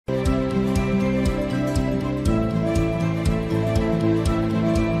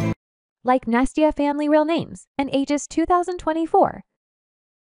Like Nastya family real names, and ages 2024.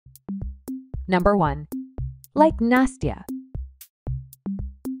 Number 1. Like Nastya.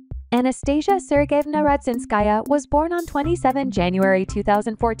 Anastasia Sergeyevna Radzinskaya was born on 27 January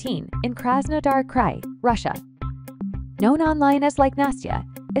 2014 in Krasnodar Krai, Russia. Known online as Like Nastya,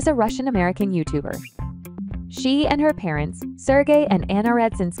 is a Russian-American YouTuber. She and her parents, Sergey and Anna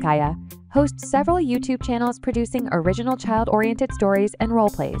Radzinskaya, host several YouTube channels producing original child-oriented stories and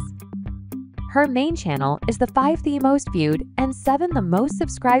roleplays. Her main channel is the 5th the most viewed and 7th the most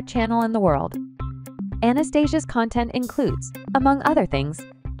subscribed channel in the world. Anastasia's content includes, among other things,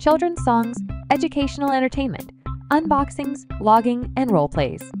 children's songs, educational entertainment, unboxings, vlogging, and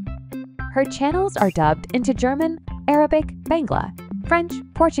roleplays. Her channels are dubbed into German, Arabic, Bangla, French,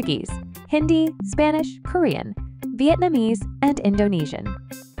 Portuguese, Hindi, Spanish, Korean, Vietnamese, and Indonesian.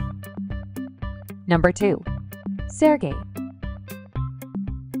 Number 2. Sergey.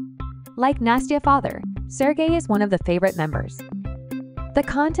 Like Nastya father, Sergey is one of the favorite members. The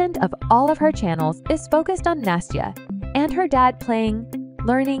content of all of her channels is focused on Nastya and her dad playing,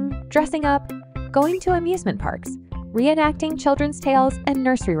 learning, dressing up, going to amusement parks, reenacting children's tales and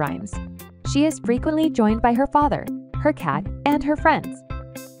nursery rhymes. She is frequently joined by her father, her cat, and her friends.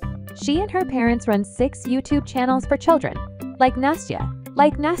 She and her parents run 6 YouTube channels for children, Like Nastya,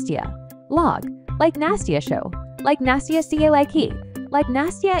 Like Nastya, Log, Like Nastya Show, Like Nastya CA Like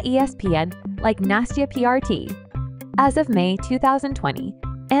Nastya ESPN, Like Nastya PRT. As of May 2020,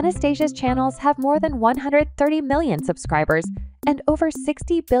 Anastasia's channels have more than 130 million subscribers and over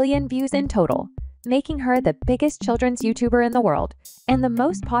 60 billion views in total, making her the biggest children's YouTuber in the world and the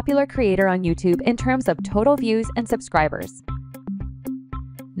most popular creator on YouTube in terms of total views and subscribers.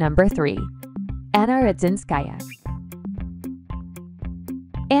 Number 3. Anna Radzinskaya.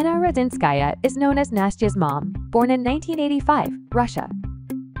 Anna Radzinskaya is known as Nastya's mom, born in 1985, Russia.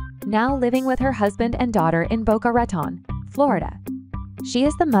 Now living with her husband and daughter in Boca Raton, Florida. She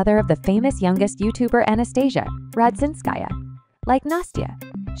is the mother of the famous youngest YouTuber Anastasia Radzinskaya. Like Nastya,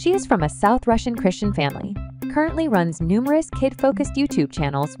 she is from a South Russian Christian family, currently runs numerous kid-focused YouTube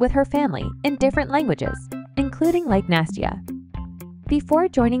channels with her family in different languages, including Like Nastya. Before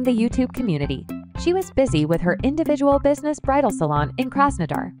joining the YouTube community, she was busy with her individual business bridal salon in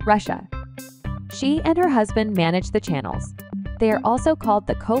Krasnodar, Russia. She and her husband manage the channels. They are also called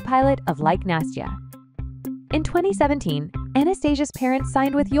the Co-pilot of Like Nastya. In 2017, Anastasia's parents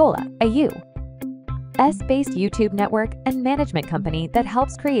signed with Yoola, a U.S-based YouTube network and management company that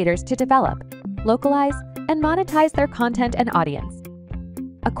helps creators to develop, localize, and monetize their content and audience.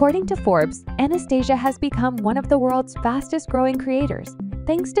 According to Forbes, Anastasia has become one of the world's fastest-growing creators,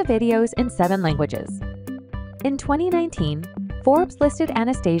 thanks to videos in 7 languages. In 2019, Forbes listed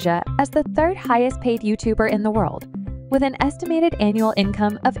Anastasia as the 3rd highest-paid YouTuber in the world, with an estimated annual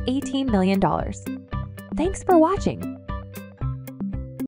income of $18 million. Thanks for watching!